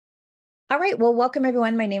All right, well, welcome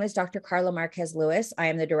everyone. My name is Dr. Carla Marquez Lewis. I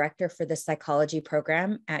am the director for the psychology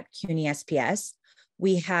program at CUNY SPS.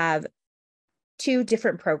 We have two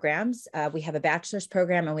different programs. We have a bachelor's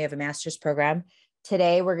program and we have a master's program.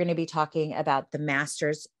 Today, we're going to be talking about the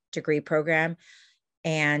master's degree program.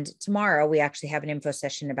 And tomorrow, we actually have an info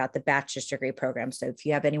session about the bachelor's degree program. So if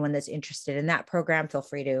you have anyone that's interested in that program, feel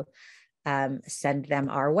free to send them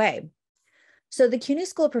our way. So the CUNY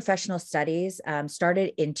School of Professional Studies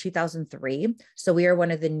started in 2003. So we are one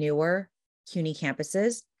of the newer CUNY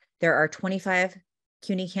campuses. There are 25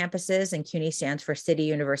 CUNY campuses, and CUNY stands for City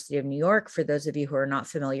University of New York. For those of you who are not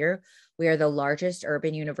familiar, we are the largest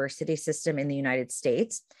urban university system in the United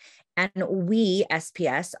States. And we,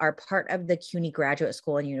 SPS, are part of the CUNY Graduate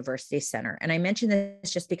School and University Center. And I mention this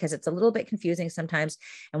just because it's a little bit confusing sometimes.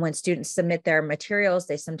 And when students submit their materials,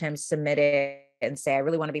 they sometimes submit it and say, I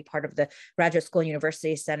really want to be part of the Graduate School and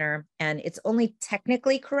University Center. And it's only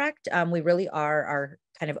technically correct. We really are our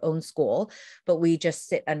kind of own school, but we just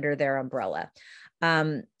sit under their umbrella.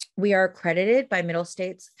 We are accredited by Middle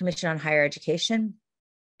States Commission on Higher Education.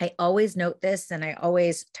 I always note this, and I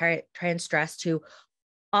always try and stress to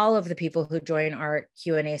all of the people who join our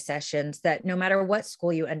Q&A sessions that no matter what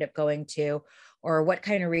school you end up going to or what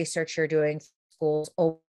kind of research you're doing, schools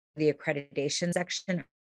over the accreditation section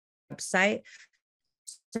website,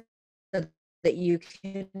 so that you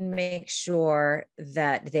can make sure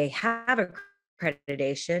that they have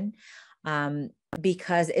accreditation,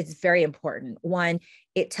 because it's very important. One,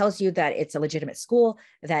 it tells you that it's a legitimate school,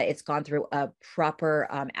 that it's gone through a proper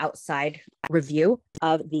outside review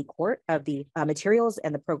of the court, of the materials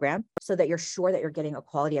and the program, so that you're sure that you're getting a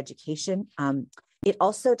quality education. It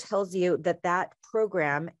also tells you that that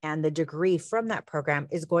program and the degree from that program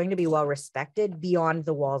is going to be well respected beyond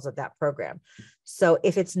the walls of that program. So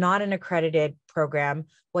if it's not an accredited program,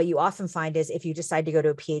 what you often find is if you decide to go to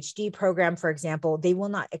a PhD program, for example, they will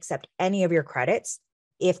not accept any of your credits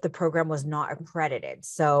if the program was not accredited.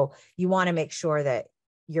 So you want to make sure that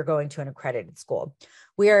you're going to an accredited school.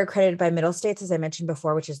 We are accredited by Middle States, as I mentioned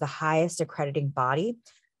before, which is the highest accrediting body.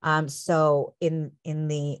 So in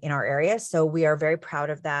our area, so we are very proud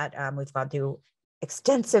of that. We've gone through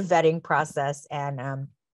extensive vetting process and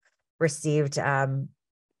received, flying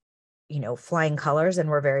colors, and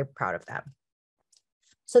we're very proud of that.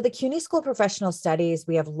 So the CUNY School of Professional Studies,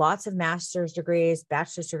 we have lots of master's degrees,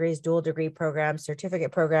 bachelor's degrees, dual degree programs,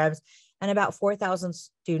 certificate programs, and about 4,000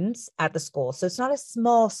 students at the school. So it's not a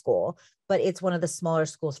small school, but it's one of the smaller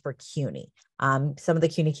schools for CUNY. Some of the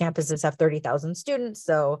CUNY campuses have 30,000 students.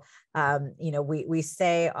 So, we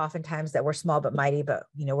say oftentimes that we're small but mighty, but,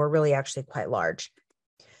 we're really actually quite large.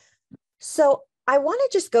 So I want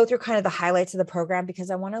to just go through kind of the highlights of the program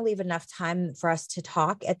because I want to leave enough time for us to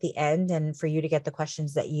talk at the end and for you to get the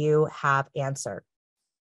questions that you have answered.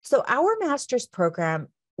 So our master's program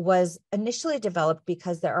was initially developed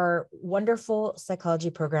because there are wonderful psychology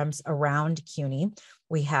programs around CUNY.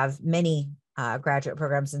 We have many graduate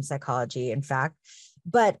programs in psychology, in fact,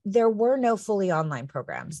 but there were no fully online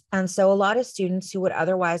programs. And so a lot of students who would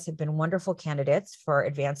otherwise have been wonderful candidates for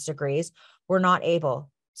advanced degrees were not able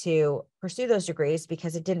to pursue those degrees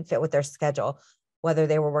because it didn't fit with their schedule, whether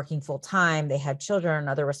they were working full time, they had children,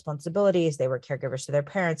 other responsibilities, they were caregivers to their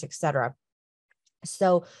parents, et cetera.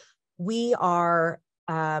 So we are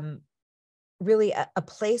really a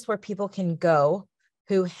place where people can go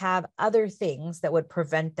who have other things that would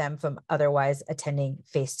prevent them from otherwise attending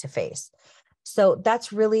face-to-face. So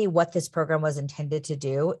that's really what this program was intended to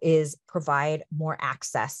do, is provide more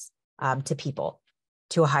access to people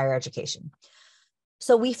to a higher education.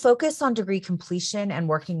 So we focus on degree completion and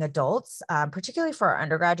working adults, particularly for our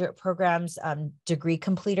undergraduate programs. Degree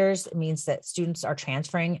completers means that students are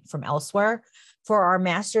transferring from elsewhere. For our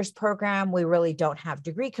master's program, we really don't have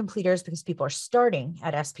degree completers because people are starting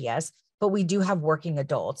at SPS, but we do have working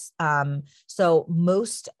adults. So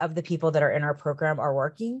most of the people that are in our program are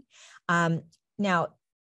working. Now,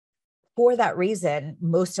 for that reason,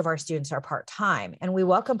 most of our students are part-time, and we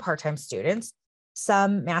welcome part-time students.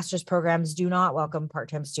 Some master's programs do not welcome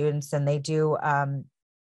part-time students, and they do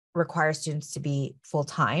require students to be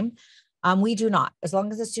full-time. We do not. As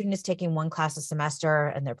long as the student is taking one class a semester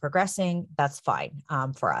and they're progressing, that's fine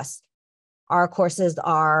for us. Our courses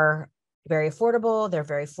are very affordable, they're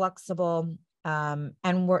very flexible, and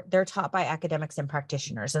they're taught by academics and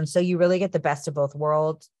practitioners. And so you really get the best of both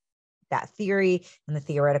worlds, that theory and the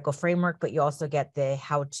theoretical framework, but you also get the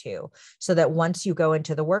how-to, so that once you go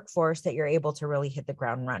into the workforce, that you're able to really hit the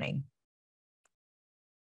ground running.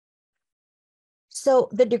 So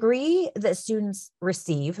the degree that students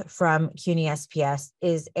receive from CUNY SPS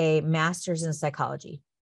is a master's in psychology.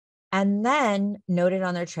 And then noted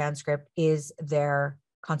on their transcript is their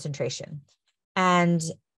concentration. And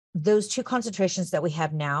those two concentrations that we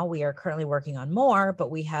have now, we are currently working on more,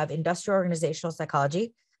 but we have industrial organizational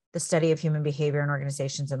psychology, the study of human behavior and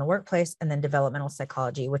organizations in the workplace, and then developmental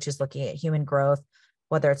psychology, which is looking at human growth,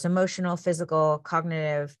 whether it's emotional, physical,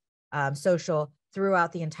 cognitive, social,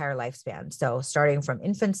 throughout the entire lifespan. So starting from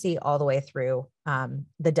infancy all the way through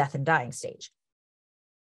the death and dying stage.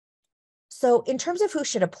 So in terms of who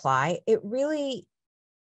should apply, it really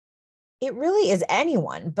is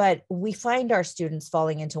anyone, but we find our students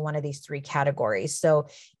falling into one of these three categories. So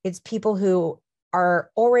it's people who are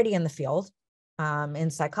already in the field in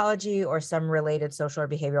psychology or some related social or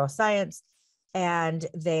behavioral science, and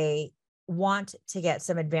they want to get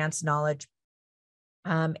some advanced knowledge.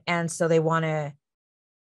 And so they want to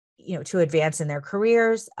advance in their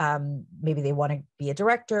careers. Maybe they want to be a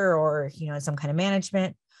director or, some kind of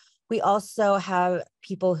management. We also have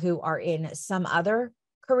people who are in some other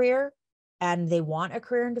career and they want a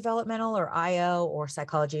career in developmental or IO or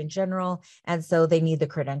psychology in general. And so they need the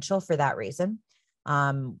credential for that reason.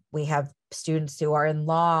 We have students who are in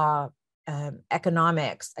law,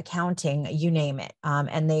 economics, accounting, you name it.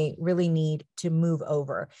 And they really need to move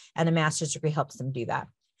over, and a master's degree helps them do that.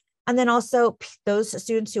 And then also those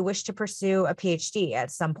students who wish to pursue a PhD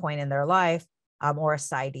at some point in their life, or a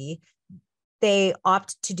PsyD, they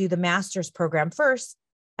opt to do the master's program first.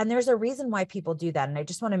 And there's a reason why people do that. And I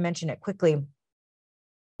just want to mention it quickly.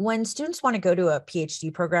 When students want to go to a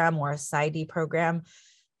PhD program or a PsyD program,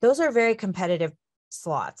 those are very competitive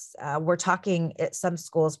slots. We're talking at some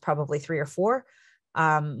schools, probably 3 or 4.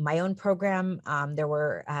 My own program, there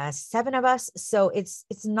were 7 of us. So it's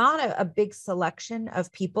not a big selection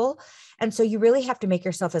of people. And so you really have to make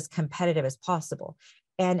yourself as competitive as possible.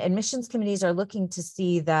 And admissions committees are looking to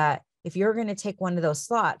see that if you're going to take one of those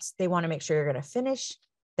slots, they want to make sure you're going to finish,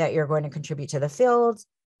 that you're going to contribute to the field,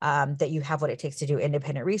 that you have what it takes to do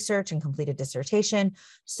independent research and complete a dissertation.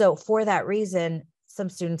 So for that reason, some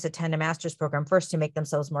students attend a master's program first to make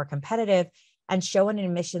themselves more competitive and show an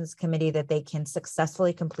admissions committee that they can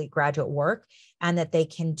successfully complete graduate work and that they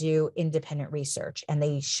can do independent research. And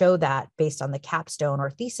they show that based on the capstone or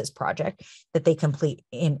thesis project that they complete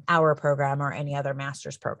in our program or any other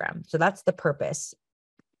master's program. So that's the purpose.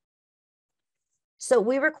 So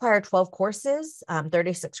we require 12 courses,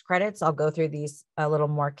 36 credits. I'll go through these a little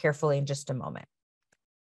more carefully in just a moment.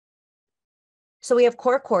 So we have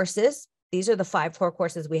core courses. These are the 5 core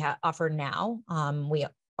courses we offer now. We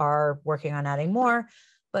are working on adding more,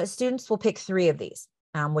 but students will pick 3 of these,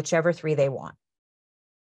 whichever 3 they want.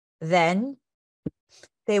 Then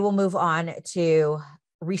they will move on to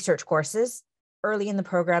research courses. Early in the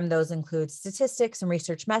program, those include statistics and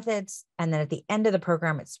research methods. And then at the end of the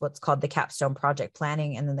program, it's what's called the capstone project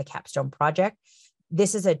planning and then the capstone project.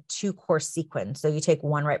 This is a 2-course sequence. So you take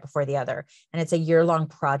one right before the other, and it's a year-long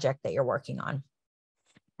project that you're working on.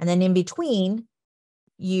 And then in between,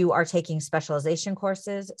 you are taking specialization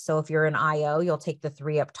courses. So if you're an IO, you'll take the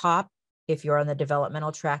 3 up top. If you're on the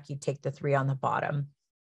developmental track, you take the 3 on the bottom.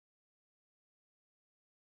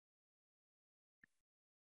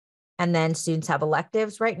 And then students have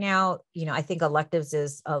electives. Right now, I think electives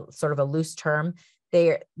is a sort of a loose term.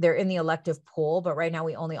 They're in the elective pool, but right now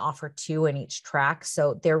we only offer 2 in each track.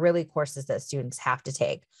 So they're really courses that students have to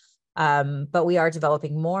take. But we are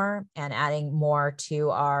developing more and adding more to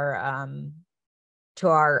our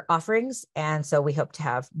offerings. And so we hope to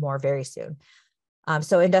have more very soon.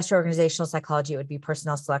 So industrial organizational psychology, it would be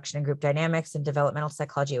personnel selection and group dynamics, and developmental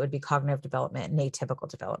psychology, it would be cognitive development and atypical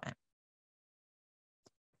development.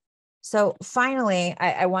 So finally,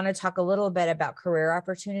 I want to talk a little bit about career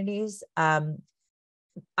opportunities. I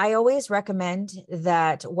always recommend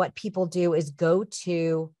that what people do is go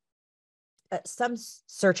to some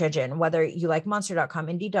search engine, whether you like monster.com,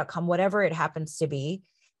 indeed.com, whatever it happens to be,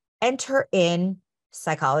 enter in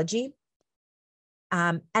psychology,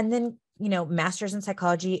 and then, master's in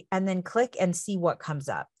psychology, and then click and see what comes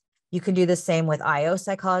up. You can do the same with IO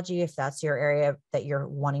psychology, if that's your area that you're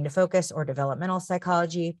wanting to focus, or developmental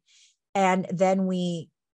psychology. And then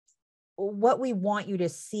what we want you to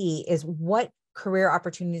see is what career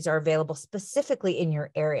opportunities are available specifically in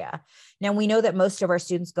your area. Now, we know that most of our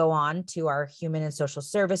students go on to our human and social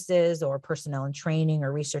services or personnel and training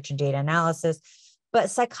or research and data analysis, but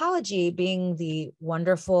psychology, being the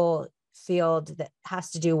wonderful field that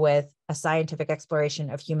has to do with a scientific exploration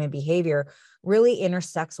of human behavior, really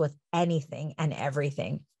intersects with anything and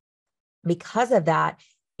everything. Because of that,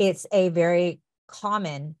 it's a very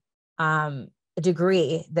common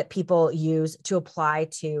degree that people use to apply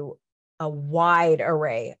to a wide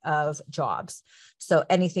array of jobs. So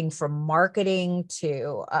anything from marketing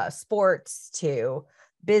to sports to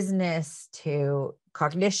business to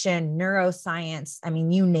cognition, neuroscience. I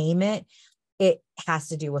mean, you name it, it has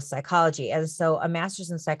to do with psychology. And so a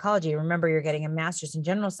master's in psychology, remember you're getting a master's in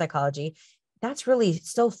general psychology, that's really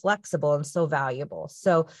so flexible and so valuable.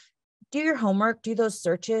 So do your homework, do those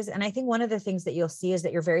searches. And I think one of the things that you'll see is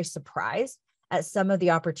that you're very surprised at some of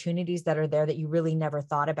the opportunities that are there that you really never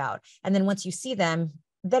thought about. And then once you see them,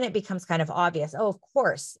 then it becomes kind of obvious. Oh, of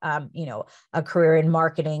course, a career in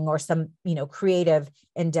marketing or some, creative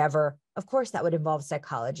endeavor. Of course, that would involve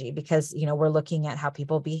psychology because, we're looking at how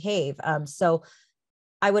people behave. So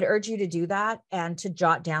I would urge you to do that and to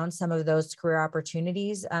jot down some of those career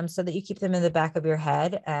opportunities so that you keep them in the back of your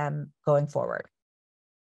head going forward.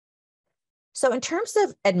 So in terms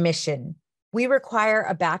of admission, we require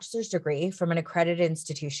a bachelor's degree from an accredited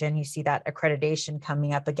institution. You see that accreditation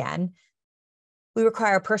coming up again. We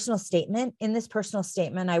require a personal statement. In this personal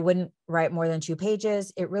statement, I wouldn't write more than 2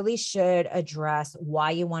 pages. It really should address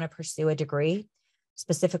why you want to pursue a degree,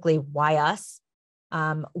 specifically why us,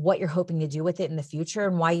 what you're hoping to do with it in the future,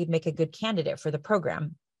 and why you'd make a good candidate for the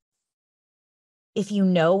program. If you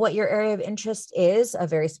know what your area of interest is, a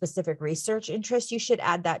very specific research interest, you should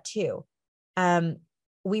add that too.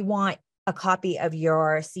 We want a copy of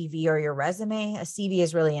your CV or your resume. A CV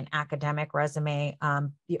is really an academic resume.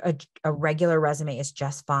 A regular resume is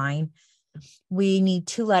just fine. We need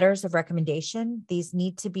 2 letters of recommendation. These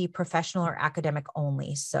need to be professional or academic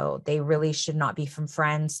only. So they really should not be from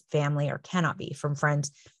friends, family, or cannot be from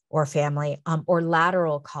friends or family or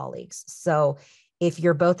lateral colleagues. So if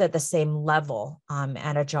you're both at the same level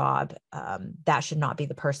at a job, that should not be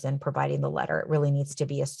the person providing the letter. It really needs to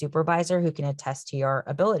be a supervisor who can attest to your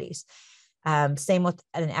abilities. Same with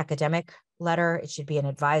an academic letter. It should be an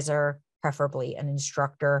advisor, preferably an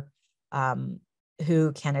instructor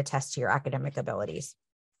who can attest to your academic abilities.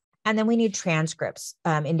 And then we need transcripts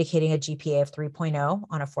indicating a GPA of 3.0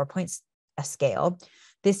 on a 4-point scale.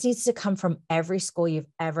 This needs to come from every school you've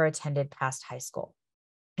ever attended past high school.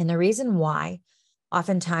 And the reason why,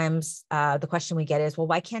 oftentimes the question we get is, well,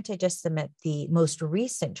 why can't I just submit the most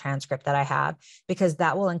recent transcript that I have? Because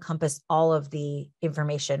that will encompass all of the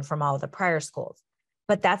information from all of the prior schools.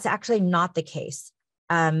 But that's actually not the case.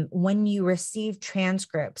 When you receive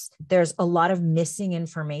transcripts, there's a lot of missing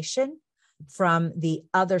information from the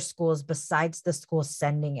other schools besides the school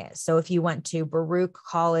sending it. So if you went to Baruch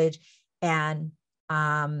College and,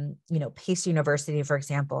 Pace University, for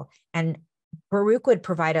example, and Baruch would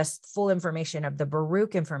provide us full information of the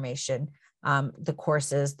Baruch information, the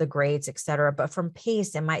courses, the grades, et cetera. But from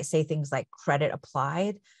Pace, it might say things like credit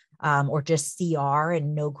applied or just CR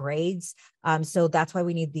and no grades. So that's why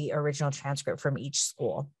we need the original transcript from each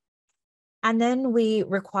school. And then we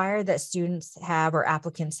require that students have or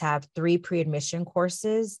applicants have 3 pre-admission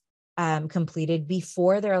courses completed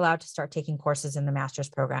before they're allowed to start taking courses in the master's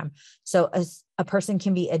program. So a person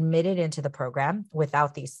can be admitted into the program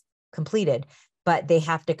without these completed, but they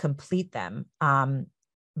have to complete them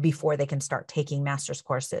before they can start taking master's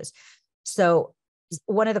courses. So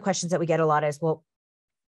one of the questions that we get a lot is, well,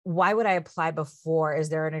 why would I apply before? Is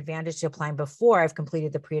there an advantage to applying before I've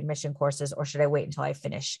completed the pre-admission courses, or should I wait until I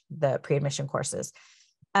finish the pre-admission courses?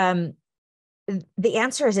 The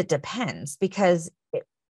answer is it depends, because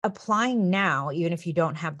applying now, even if you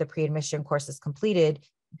don't have the pre-admission courses completed,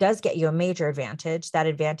 does get you a major advantage. That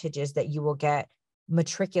advantage is that you will get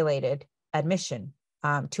matriculated admission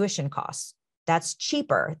tuition costs. That's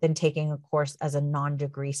cheaper than taking a course as a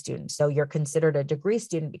non-degree student. So you're considered a degree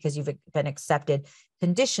student because you've been accepted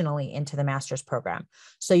conditionally into the master's program.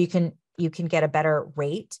 So you can get a better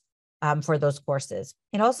rate for those courses.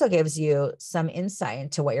 It also gives you some insight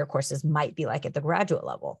into what your courses might be like at the graduate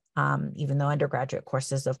level, even though undergraduate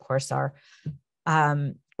courses, of course, are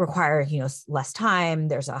require less time.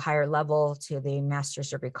 There's a higher level to the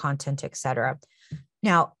master's degree content, et cetera.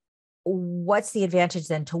 Now, what's the advantage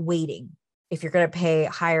then to waiting? If you're going to pay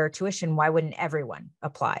higher tuition, why wouldn't everyone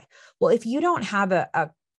apply? Well, if you don't have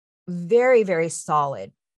a very, very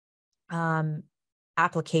solid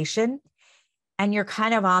application and you're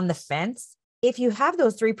kind of on the fence, if you have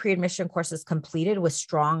those 3 pre-admission courses completed with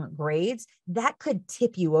strong grades, that could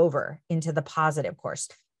tip you over into the positive course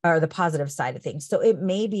or the positive side of things. So it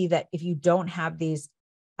may be that if you don't have these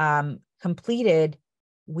completed,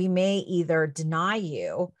 we may either deny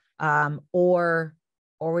you or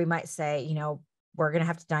we might say, we're going to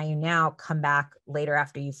have to deny you now, come back later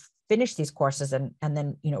after you've finished these courses and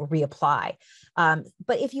then, reapply.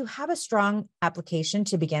 But if you have a strong application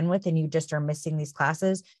to begin with and you just are missing these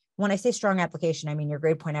classes, when I say strong application, I mean your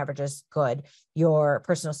grade point average is good, your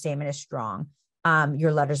personal statement is strong,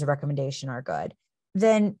 your letters of recommendation are good,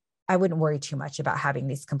 then I wouldn't worry too much about having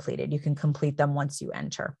these completed. You can complete them once you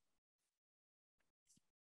enter.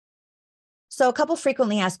 So a couple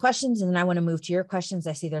frequently asked questions, and then I want to move to your questions.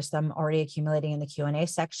 I see there's some already accumulating in the Q&A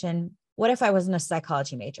section. What if I wasn't a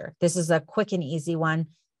psychology major? This is a quick and easy one.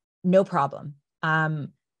 No problem.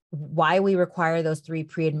 Why we require those 3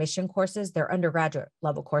 pre-admission courses, they're undergraduate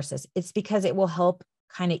level courses. It's because it will help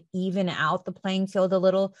kind of even out the playing field a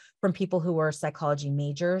little from people who are psychology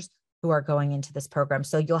majors who are going into this program.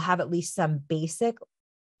 So you'll have at least some base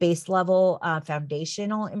level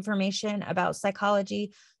foundational information about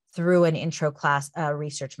psychology through an intro class, a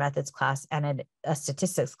research methods class, and a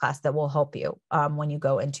statistics class that will help you when you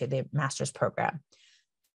go into the master's program.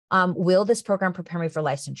 Will this program prepare me for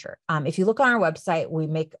licensure? If you look on our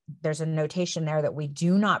website, there's a notation there that we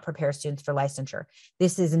do not prepare students for licensure.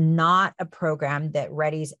 This is not a program that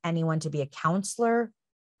readies anyone to be a counselor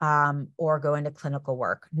or go into clinical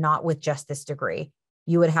work, not with just this degree.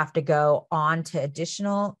 You would have to go on to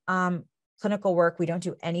additional clinical work. We don't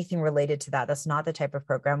do anything related to that. That's not the type of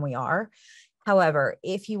program we are. However,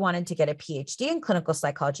 if you wanted to get a PhD in clinical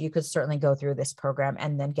psychology, you could certainly go through this program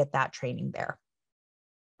and then get that training there.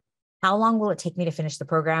 How long will it take me to finish the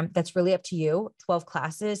program? That's really up to you. 12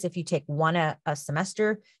 classes. If you take one a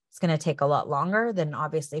semester, it's going to take a lot longer than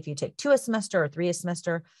obviously if you take 2 a semester or 3 a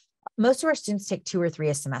semester. Most of our students take 2 or 3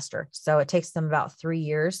 a semester. So it takes them about 3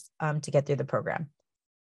 years to get through the program.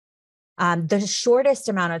 The shortest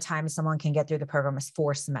amount of time someone can get through the program is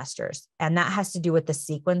 4 semesters. And that has to do with the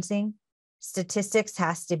sequencing. Statistics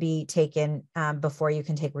has to be taken before you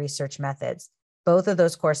can take research methods. Both of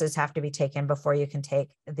those courses have to be taken before you can take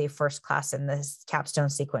the first class in this capstone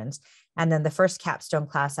sequence. And then the first capstone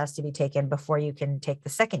class has to be taken before you can take the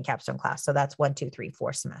second capstone class. So that's 1, 2, 3,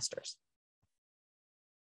 4 semesters.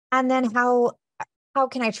 And then how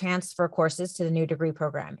can I transfer courses to the new degree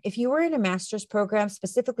program? If you were in a master's program,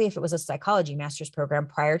 specifically if it was a psychology master's program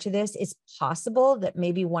prior to this, it's possible that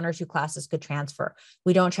maybe 1 or 2 classes could transfer.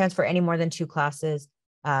 We don't transfer any more than 2 classes.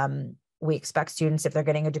 We expect students, if they're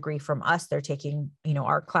getting a degree from us, they're taking,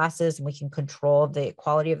 our classes, and we can control the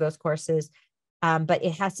quality of those courses. But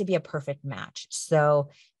it has to be a perfect match. So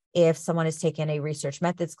if someone is taking a research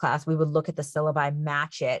methods class, we would look at the syllabi,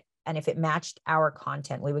 match it. And if it matched our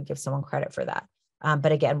content, we would give someone credit for that.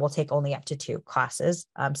 But again, we'll take only up to 2 classes,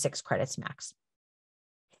 6 credits max.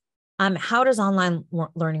 How does online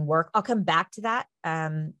learning work? I'll come back to that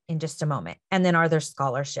in just a moment. And then are there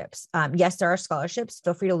scholarships? Yes, there are scholarships.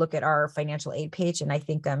 Feel free to look at our financial aid page. And I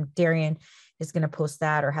think Darian is going to post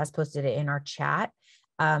that or has posted it in our chat.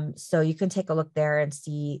 So you can take a look there and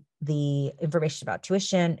see the information about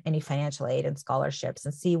tuition, any financial aid and scholarships,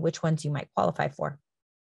 and see which ones you might qualify for.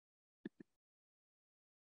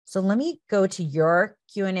 So let me go to your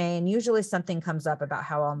Q&A, and usually something comes up about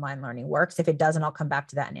how online learning works. If it doesn't, I'll come back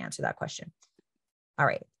to that and answer that question. All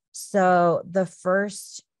right. So the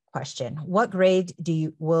first question, what grade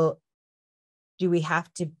do we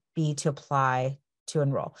have to be to apply to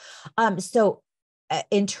enroll? So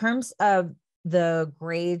in terms of the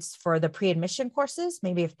grades for the pre-admission courses,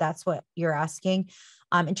 maybe if that's what you're asking,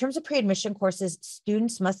 in terms of pre-admission courses,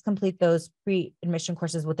 students must complete those pre-admission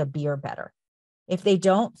courses with a B or better. If they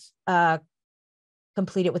don't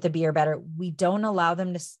complete it with a B or better, we don't allow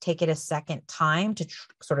them to take it a second time to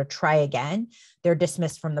sort of try again. They're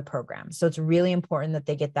dismissed from the program. So it's really important that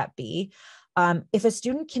they get that B. If a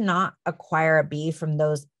student cannot acquire a B from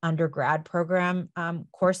those undergrad program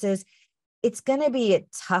courses, it's going to be a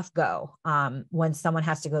tough go when someone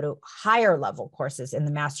has to go to higher level courses in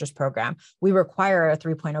the master's program. We require a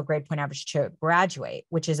 3.0 grade point average to graduate,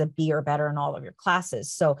 which is a B or better in all of your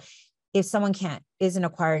classes. So if someone isn't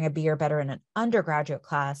acquiring a B or better in an undergraduate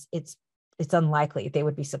class, it's unlikely they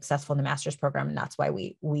would be successful in the master's program, and that's why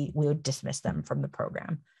we would dismiss them from the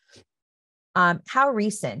program. How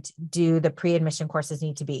recent do the pre-admission courses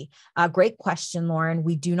need to be? Great question, Lauren.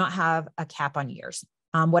 We do not have a cap on years.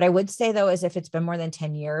 What I would say though is if it's been more than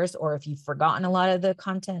 10 years, or if you've forgotten a lot of the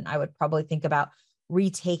content, I would probably think about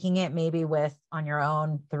retaking it maybe on your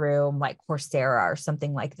own through like Coursera or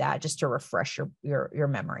something like that, just to refresh your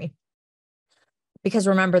memory. Because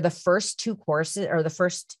remember, the first 2 courses or the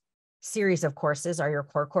first series of courses are your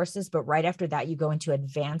core courses, but right after that, you go into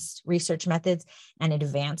advanced research methods and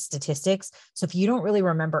advanced statistics. So if you don't really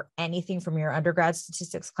remember anything from your undergrad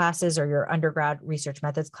statistics classes or your undergrad research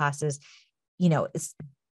methods classes, it's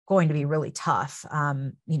going to be really tough,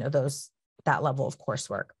 that level of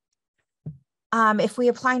coursework. If we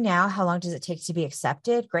apply now, how long does it take to be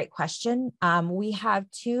accepted? Great question. We have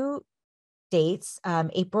 2 dates.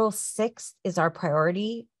 April 6th is our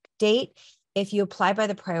priority date. If you apply by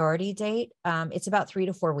the priority date, it's about 3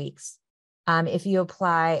 to 4 weeks. If you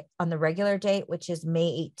apply on the regular date, which is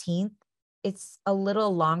May 18th, it's a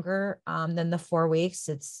little longer than the 4 weeks.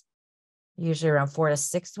 It's usually around 4 to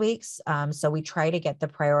 6 weeks. So we try to get the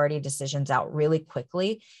priority decisions out really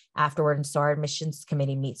quickly afterward. And so our admissions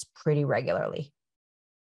committee meets pretty regularly.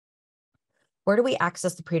 Where do we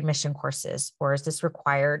access the pre-admission courses, or is this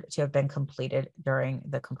required to have been completed during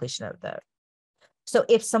the completion of the? So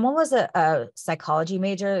if someone was a psychology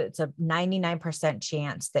major, it's a 99%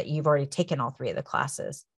 chance that you've already taken all 3 of the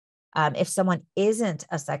classes. If someone isn't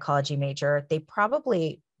a psychology major, they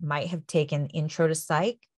probably might have taken intro to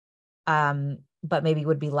psych, but maybe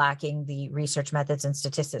would be lacking the research methods and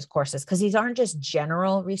statistics courses, because these aren't just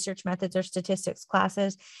general research methods or statistics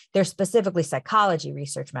classes. They're specifically psychology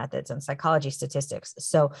research methods and psychology statistics.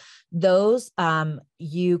 So those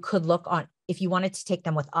you could look on, if you wanted to take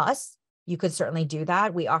them with us, you could certainly do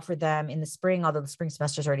that. We offer them in the spring, although the spring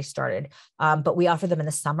semester's already started, but we offer them in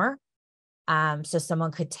the summer. So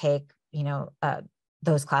someone could take,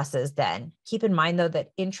 those classes then. Keep in mind, though, that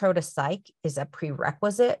intro to psych is a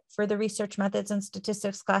prerequisite for the research methods and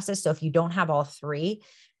statistics classes. So if you don't have all 3,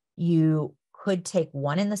 you could take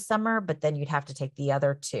one in the summer, but then you'd have to take the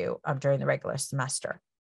other 2 during the regular semester.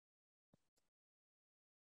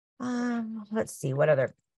 Let's see,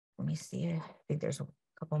 let me see. I think there's a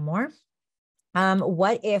couple more.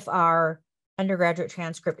 What if our undergraduate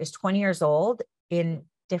transcript is 20 years old in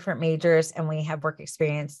different majors and we have work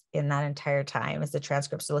experience in that entire time? Is the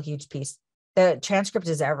transcript still a huge piece? The transcript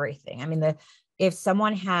is everything. I mean, if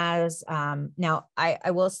someone has, now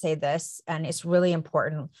I will say this, and it's really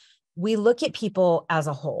important. We look at people as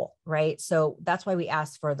a whole, right? So that's why we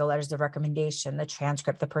ask for the letters of recommendation, the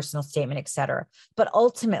transcript, the personal statement, et cetera. But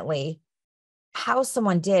ultimately, how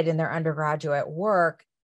someone did in their undergraduate work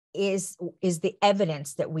is the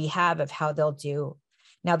evidence that we have of how they'll do.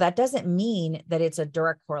 Now, that doesn't mean that it's a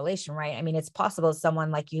direct correlation, right? I mean, it's possible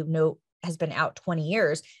someone has been out 20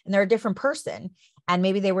 years and they're a different person. And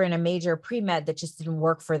maybe they were in a major pre-med that just didn't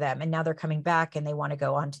work for them. And now they're coming back and they want to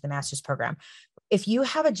go on to the master's program. If you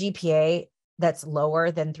have a GPA that's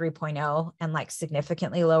lower than 3.0 and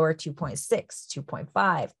significantly lower, 2.6,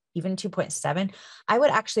 2.5, even 2.7, I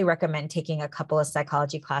would actually recommend taking a couple of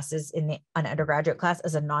psychology classes in an undergraduate class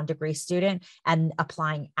as a non-degree student and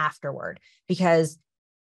applying afterward. Because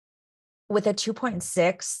with a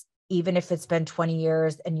 2.6, even if it's been 20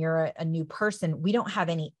 years and you're a new person, we don't have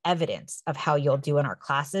any evidence of how you'll do in our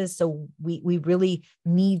classes. So we really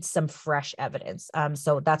need some fresh evidence.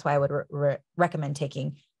 So that's why I would recommend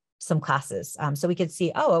taking some classes. So we could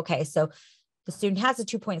see, oh, okay, so the student has a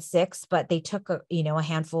 2.6, but they took a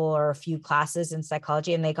handful or a few classes in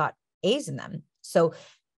psychology and they got A's in them. So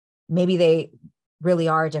maybe they really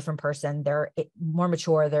are a different person. They're more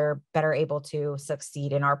mature. They're better able to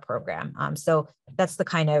succeed in our program. So that's the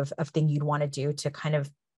kind of thing you'd want to do to kind of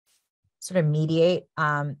sort of mediate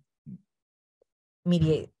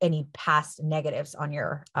any past negatives on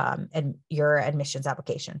your admissions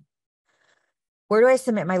application. Where do I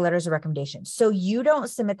submit my letters of recommendation? So you don't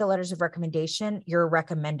submit the letters of recommendation, your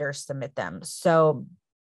recommenders submit them. So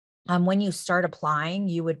when you start applying,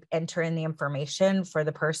 you would enter in the information for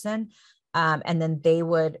the person, and then they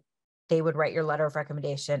would write your letter of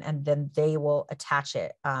recommendation, and then they will attach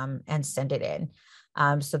it and send it in.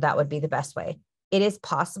 So that would be the best way. It is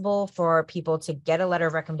possible for people to get a letter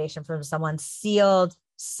of recommendation from someone sealed,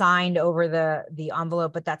 signed over the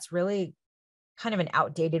envelope, but that's really kind of an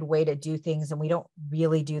outdated way to do things. And we don't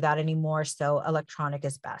really do that anymore. So electronic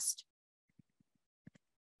is best.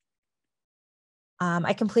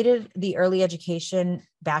 I completed the early education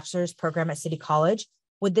bachelor's program at City College.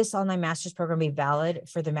 Would this online master's program be valid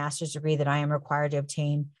for the master's degree that I am required to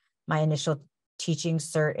obtain my initial teaching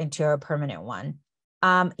cert into a permanent one?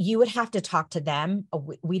 You would have to talk to them.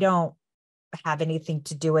 We don't have anything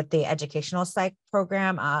to do with the educational psych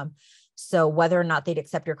program. So whether or not they'd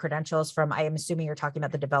accept your credentials from, I am assuming you're talking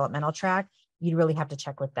about the developmental track, you'd really have to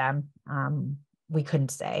check with them. We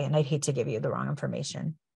couldn't say, and I'd hate to give you the wrong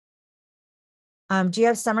information. Do you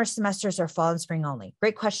have summer semesters or fall and spring only?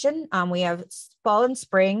 Great question. We have fall and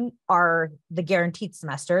spring are the guaranteed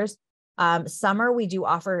semesters. Summer, we do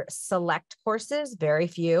offer select courses, very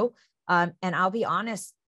few. And I'll be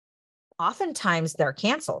honest, oftentimes they're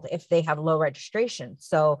canceled if they have low registration.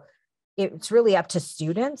 So it's really up to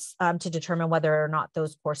students to determine whether or not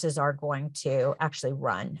those courses are going to actually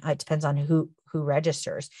run. It depends on who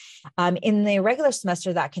registers. In the regular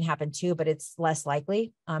semester, that can happen too, but it's less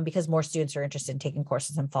likely because more students are interested in taking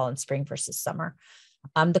courses in fall and spring versus summer.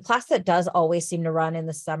 The class that does always seem to run in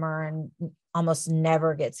the summer and almost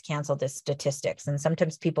never gets canceled is statistics. And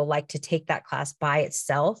sometimes people like to take that class by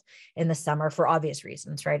itself in the summer for obvious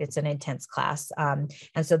reasons, right? It's an intense class. And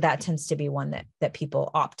so that tends to be one that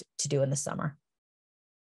people opt to do in the summer.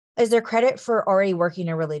 Is there credit for already working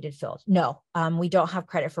in a related field? No, we don't have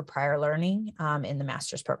credit for prior learning in the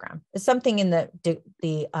master's program. It's something in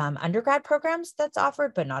the undergrad programs that's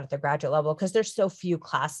offered, but not at the graduate level because there's so few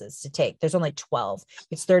classes to take. There's only 12.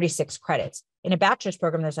 It's 36 credits. In a bachelor's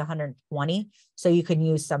program, there's 120. So you can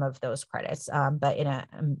use some of those credits, but in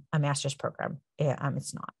a master's program,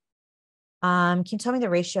 it's not. Can you tell me the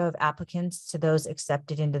ratio of applicants to those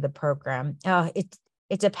accepted into the program?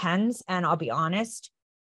 It depends. And I'll be honest,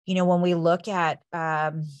 when we look at,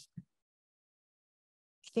 I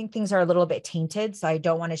think things are a little bit tainted, so I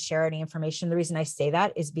don't want to share any information. The reason I say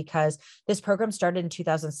that is because this program started in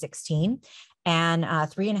 2016, and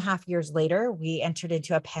 3.5 years later, we entered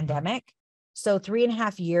into a pandemic. So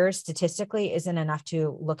 3.5 years statistically isn't enough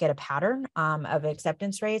to look at a pattern of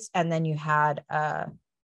acceptance rates. And then you had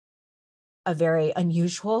a very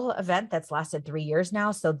unusual event that's lasted 3 years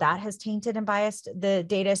now. So that has tainted and biased the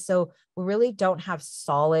data. So we really don't have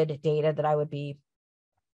solid data that I would be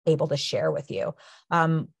able to share with you.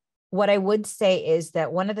 What I would say is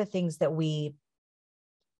that one of the things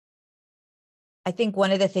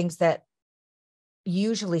that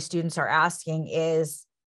usually students are asking is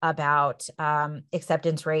about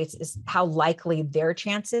acceptance rates, is how likely their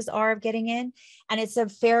chances are of getting in. And it's a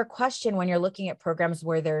fair question when you're looking at programs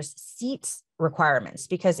where there's seats requirements,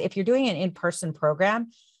 because if you're doing an in-person program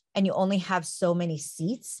and you only have so many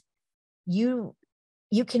seats, you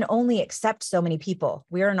can only accept so many people.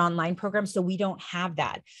 We're an online program, so we don't have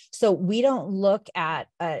that. So we don't look at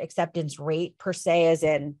acceptance rate per se, as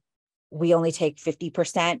in we only take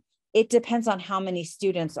 50%. It depends on how many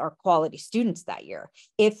students are quality students that year.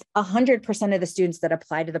 If 100% of the students that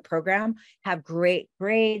apply to the program have great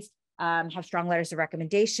grades, have strong letters of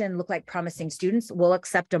recommendation, look like promising students, we'll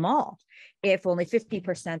accept them all. If only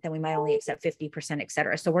 50%, then we might only accept 50%, et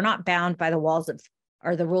cetera. So we're not bound by the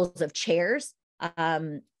the rules of chairs.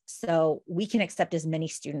 So we can accept as many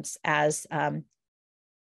students as are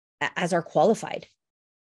qualified.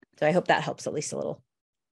 So I hope that helps at least a little.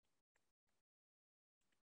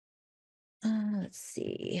 Let's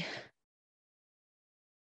see.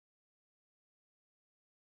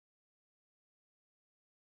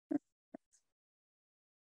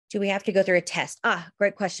 Do we have to go through a test?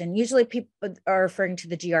 Great question. Usually people are referring to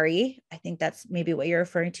the GRE. I think that's maybe what you're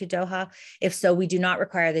referring to, Doha. If so, we do not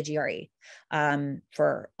require the GRE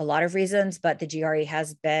for a lot of reasons, but the GRE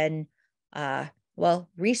has been,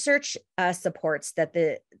 research supports that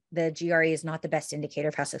the GRE is not the best indicator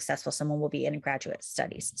of how successful someone will be in graduate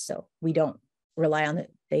studies. So we don't rely on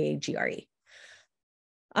the GRE.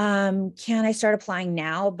 Can I start applying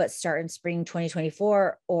now, but start in spring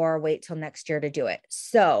 2024 or wait till next year to do it?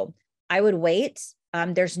 So I would wait.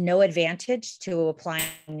 There's no advantage to applying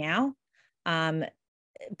now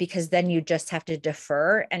because then you just have to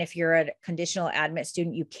defer. And if you're a conditional admit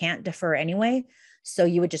student, you can't defer anyway. So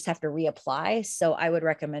you would just have to reapply. So I would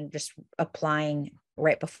recommend just applying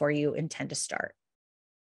right before you intend to start.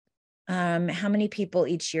 How many people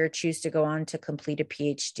each year choose to go on to complete a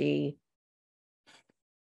PhD?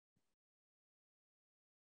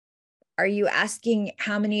 Are you asking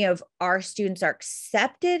how many of our students are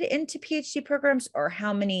accepted into PhD programs or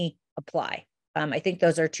how many apply? I think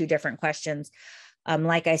those are two different questions.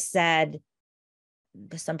 Like I said,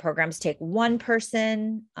 some programs take one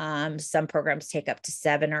person, some programs take up to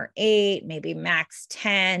 7 or 8, maybe max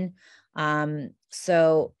 10.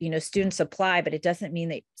 So, students apply, but it doesn't mean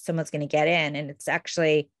that someone's going to get in. And it's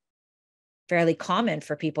actually fairly common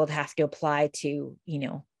for people to have to apply to,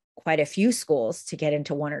 quite a few schools to get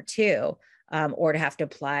into 1 or 2, or to have to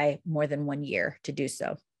apply more than 1 year to do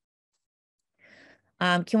so.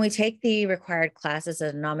 Can we take the required classes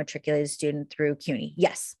as a non-matriculated student through CUNY?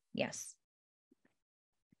 Yes.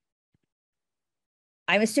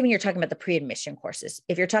 I'm assuming you're talking about the pre-admission courses.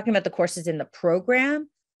 If you're talking about the courses in the program,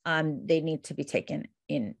 they need to be taken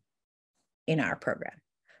in our program.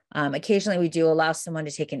 Occasionally we do allow someone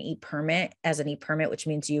to take an e-permit as an e-permit, which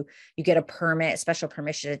means you get a permit, special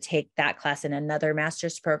permission to take that class in another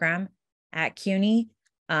master's program at CUNY,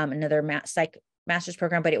 another psych master's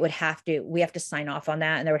program, but we have to sign off on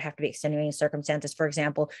that. And there would have to be extenuating circumstances. For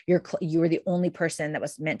example, you were the only person that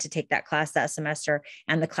was meant to take that class that semester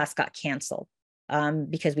and the class got canceled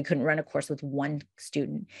because we couldn't run a course with one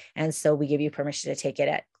student. And so we give you permission to take it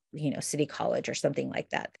at, City College or something like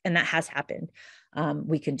that. And that has happened.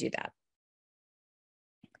 We can do that.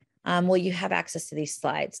 Will you have access to these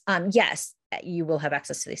slides? Yes, you will have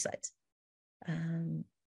access to these slides.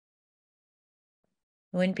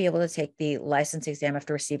 You wouldn't be able to take the license exam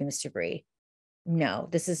after receiving this degree. No,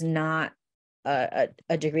 this is not a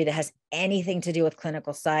degree that has anything to do with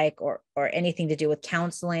clinical psych or anything to do with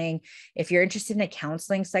counseling. If you're interested in a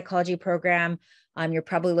counseling psychology program, you're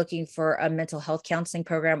probably looking for a mental health counseling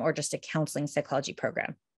program or just a counseling psychology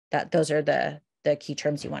program. Those are the key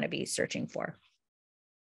terms you want to be searching for,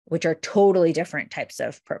 which are totally different types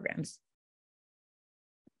of programs.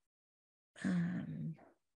 I'm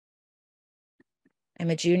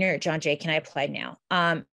a junior at John Jay. Can I apply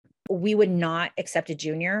now? We would not accept a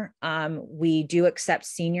junior. We do accept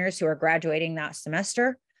seniors who are graduating that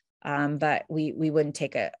semester, but we wouldn't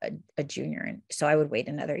take a junior. And so I would wait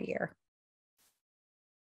another year.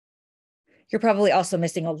 You're probably also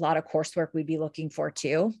missing a lot of coursework we'd be looking for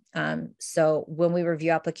too. So when we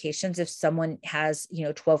review applications, if someone has,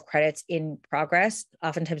 12 credits in progress,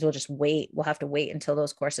 oftentimes we'll just wait. We'll have to wait until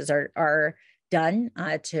those courses are done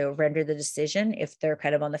to render the decision if they're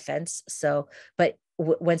kind of on the fence. So, but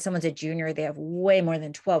when someone's a junior, they have way more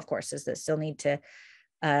than 12 courses that still need to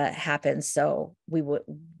happen. So we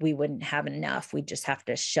wouldn't have enough. We just have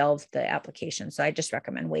to shelve the application. So I just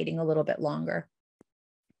recommend waiting a little bit longer.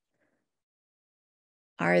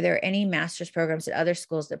 Are there any master's programs at other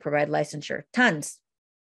schools that provide licensure? Tons.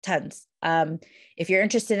 If you're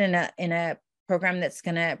interested in a program that's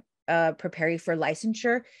going to prepare you for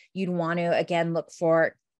licensure, you'd want to, again, look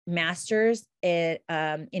for master's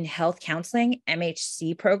in health counseling,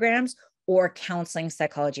 MHC programs, or counseling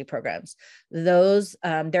psychology programs. Those,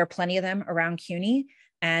 there are plenty of them around CUNY,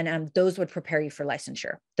 and those would prepare you for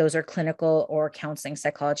licensure. Those are clinical or counseling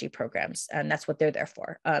psychology programs, and that's what they're there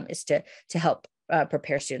for, is to help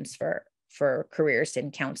prepare students for careers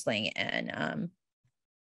in counseling and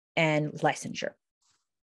licensure.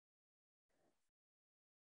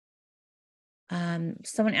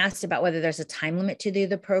 Someone asked about whether there's a time limit to do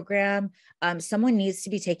the program. Someone needs to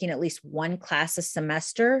be taking at least one class a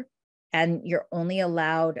semester, and you're only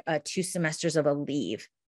allowed 2 semesters of a leave.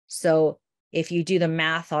 So if you do the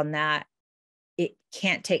math on that, it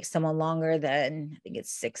can't take someone longer than, I think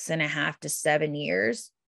it's 6.5 to 7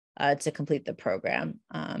 years to complete the program.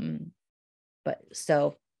 But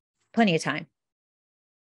so plenty of time.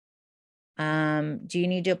 Do you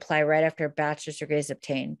need to apply right after a bachelor's degree is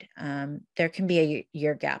obtained? There can be a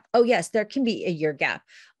year gap. Oh, yes, there can be a year gap.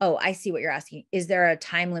 Oh, I see what you're asking. Is there a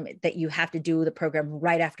time limit that you have to do the program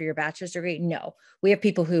right after your bachelor's degree? No, we have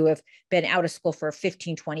people who have been out of school for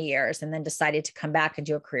 15, 20 years and then decided to come back and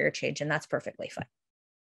do a career change, and that's perfectly fine.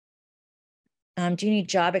 Do you need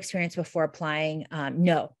job experience before applying?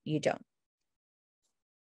 No, you don't.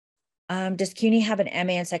 Does CUNY have an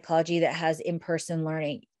MA in psychology that has in-person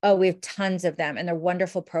learning? Oh, we have tons of them, and they're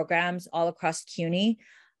wonderful programs all across CUNY.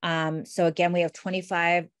 So again, we have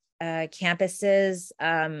 25 campuses.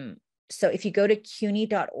 So if you go to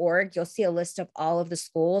cuny.org, you'll see a list of all of the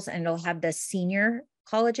schools, and it'll have the senior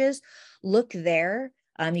colleges. Look there.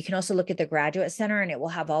 You can also look at the Graduate Center, and it will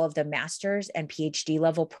have all of the master's and PhD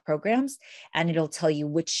level programs, and it'll tell you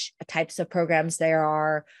which types of programs there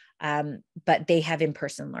are, but they have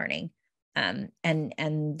in-person learning. And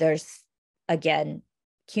there's, again,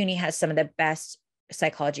 CUNY has some of the best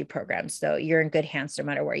psychology programs, so you're in good hands no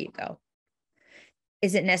matter where you go.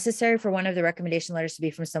 Is it necessary for one of the recommendation letters to be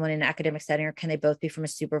from someone in an academic setting, or can they both be from a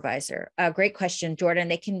supervisor? Great question, Jordan.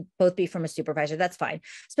 They can both be from a supervisor. That's fine,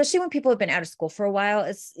 especially when people have been out of school for a while.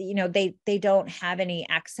 It's, they don't have any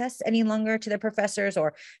access any longer to their professors,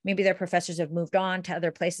 or maybe their professors have moved on to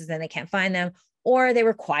other places and they can't find them, or they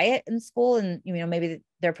were quiet in school and, maybe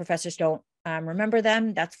their professors don't remember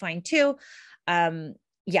them. That's fine too.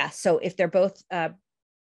 Yeah. So if they're both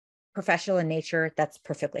professional in nature, that's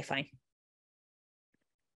perfectly fine.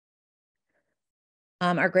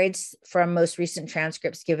 Are grades from most recent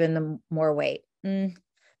transcripts given them more weight?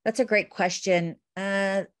 That's a great question.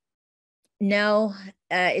 No,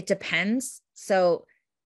 it depends. So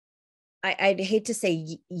I'd hate to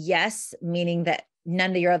say yes, meaning that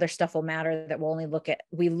none of your other stuff will matter, that we'll only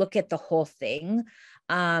we look at the whole thing.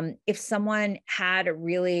 If someone had a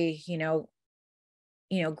really,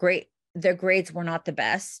 great, their grades were not the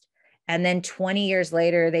best, and then 20 years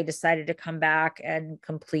later, they decided to come back and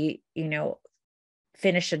complete,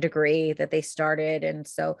 finish a degree that they started. And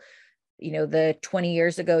so, the 20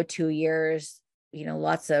 years ago, 2 years,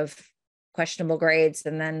 lots of questionable grades.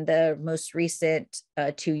 And then the most recent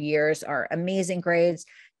 2 years are amazing grades.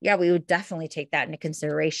 Yeah, we would definitely take that into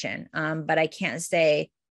consideration. But I can't say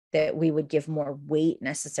that we would give more weight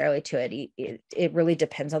necessarily to it. It really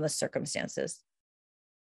depends on the circumstances.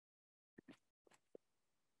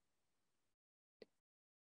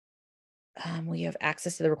 We have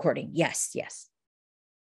access to the recording. Yes.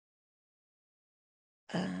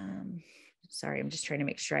 Sorry, I'm just trying to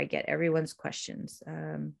make sure I get everyone's questions.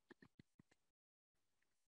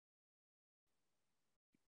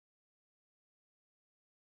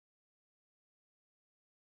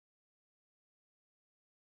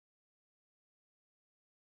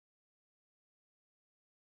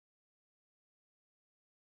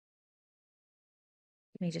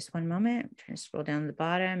 Give me just one moment. I'm trying to scroll down to the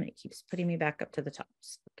bottom and it keeps putting me back up to the top.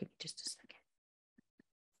 So give me just a second.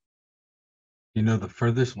 You know, the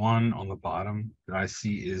furthest one on the bottom that I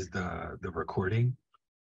see is the recording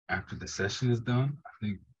after the session is done. I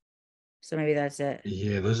think. So maybe that's it.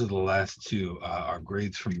 Yeah, those are the last two. Our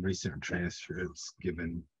grades from recent transcripts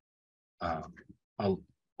given a, a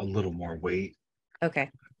little more weight. Okay. I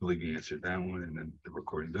believe you answered that one, and then the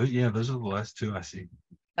recording. Those are the last two I see.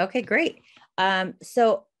 Okay, great.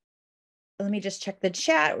 So let me just check the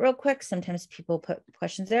chat real quick. Sometimes people put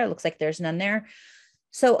questions there. It looks like there's none there.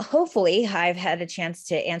 So hopefully I've had a chance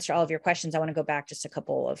to answer all of your questions. I want to go back just a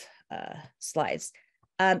couple of slides.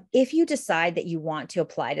 If you decide that you want to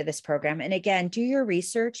apply to this program, and again, do your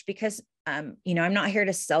research because, you know, I'm not here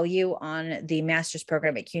to sell you on the master's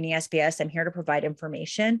program at CUNY SPS. I'm here to provide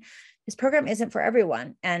information. This program isn't for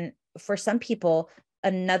everyone. And for some people,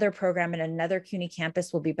 another program at another CUNY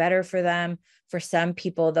campus will be better for them. For some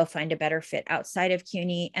people, they'll find a better fit outside of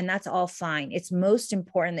CUNY, and that's all fine. It's most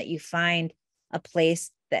important that you find a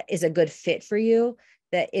place that is a good fit for you,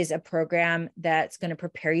 that is a program that's going to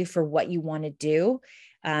prepare you for what you want to do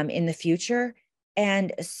in the future.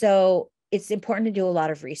 And so it's important to do a lot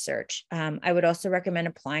of research. I would also recommend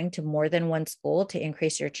applying to more than one school to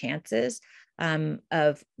increase your chances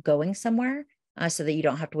of going somewhere so that you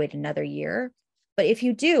don't have to wait another year. But if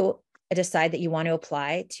you do decide that you want to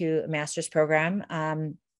apply to a master's program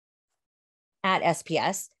at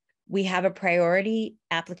SPS, we have a priority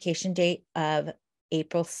application date of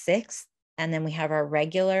April 6th, and then we have our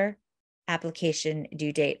regular application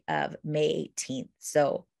due date of May 18th.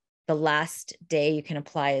 So the last day you can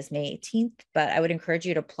apply is May 18th, but I would encourage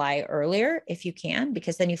you to apply earlier if you can,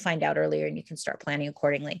 because then you find out earlier and you can start planning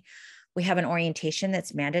accordingly. We have an orientation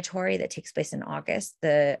that's mandatory that takes place in August,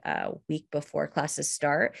 the week before classes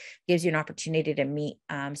start. Gives you an opportunity to meet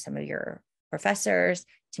some of your professors,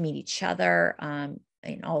 to meet each other,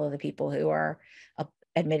 and all of the people who are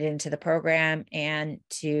admitted into the program, and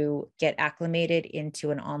to get acclimated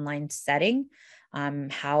into an online setting,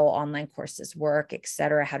 how online courses work, et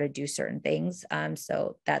cetera, how to do certain things.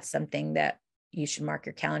 So that's something that you should mark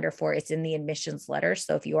your calendar for. It's in the admissions letter.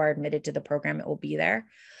 So if you are admitted to the program, it will be there.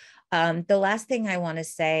 The last thing I want to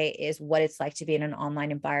say is what it's like to be in an online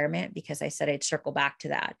environment, because I said I'd circle back to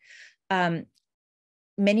that.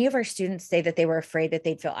 Many of our students say that they were afraid that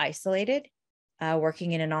they'd feel isolated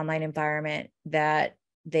working in an online environment, that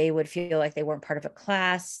they would feel like they weren't part of a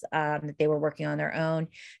class, that they were working on their own.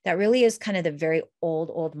 That really is kind of the very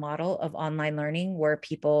old model of online learning, where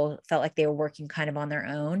people felt like they were working kind of on their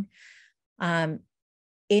own.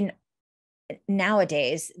 In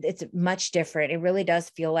nowadays, it's much different. It really does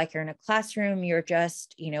feel like you're in a classroom. You're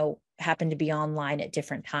just, happen to be online at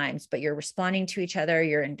different times, but you're responding to each other.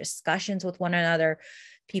 You're in discussions with one another.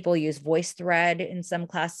 People use VoiceThread in some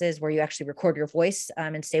classes where you actually record your voice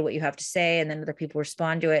and say what you have to say, and then other people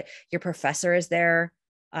respond to it. Your professor is there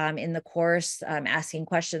in the course, asking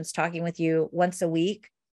questions, talking with you once a week.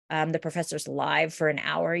 The professor's live for an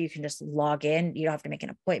hour. You can just log in. You don't have to make an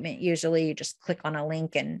appointment. Usually you just click on a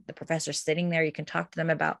link and the professor's sitting there. You can talk to them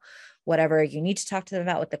about whatever you need to talk to them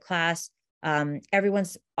about with the class.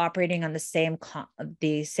 Everyone's operating on the same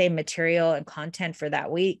material and content for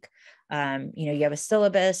that week. You have a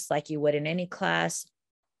syllabus like you would in any class.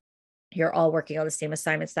 You're all working on the same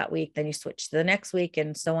assignments that week. Then you switch to the next week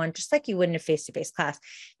and so on, just like you would in a face-to-face class.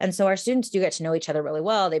 And so our students do get to know each other really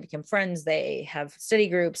well. They become friends. They have study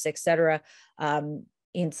groups, et cetera.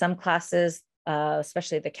 In some classes,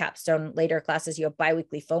 especially the capstone later classes, you have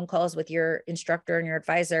biweekly phone calls with your instructor and your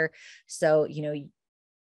advisor. So,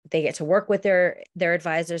 they get to work with their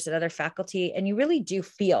advisors and other faculty. And you really do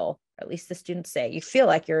feel, or at least the students say, you feel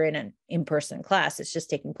like you're in an in-person class. It's just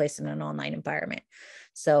taking place in an online environment.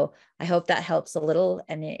 So I hope that helps a little.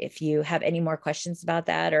 And if you have any more questions about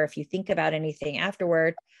that, or if you think about anything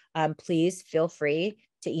afterward, please feel free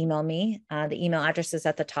to email me. The email address is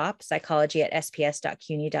at the top,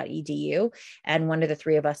 psychology@sps.cuny.edu. And one of the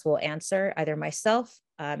three of us will answer, either myself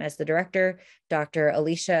as the director, Dr.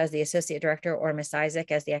 Alicia as the associate director, or Miss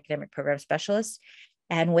Isaac as the academic program specialist.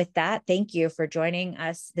 And with that, thank you for joining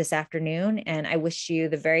us this afternoon. And I wish you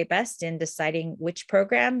the very best in deciding which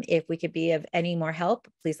program. If we could be of any more help,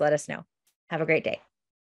 please let us know. Have a great day.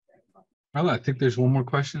 Well, I think there's one more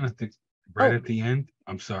question. I think right at the end.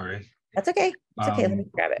 I'm sorry. That's okay. It's okay. Let me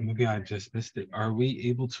grab it. Maybe I just missed it. Are we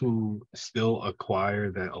able to still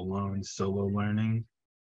acquire that alone solo learning?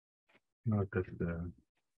 No, that's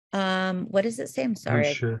the, What does it say? I'm I'm not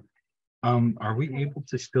sorry. sure. Are we able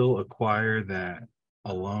to still acquire that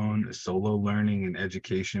alone solo learning and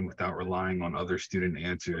education without relying on other student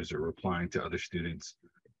answers or replying to other students?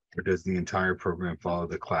 Or does the entire program follow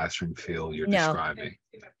the classroom feel you're No, describing?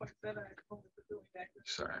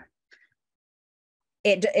 Sorry.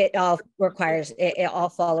 it all requires, it all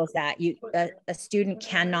follows that a student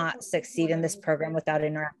cannot succeed in this program without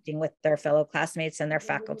interacting with their fellow classmates and their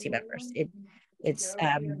faculty members. It's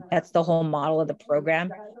that's the whole model of the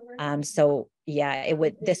program. So yeah,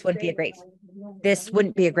 this wouldn't be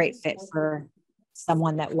a great fit for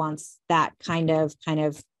someone that wants that kind of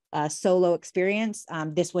solo experience.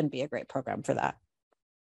 This wouldn't be a great program for that.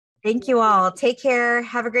 Thank you all. Take care.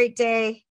 Have a great day.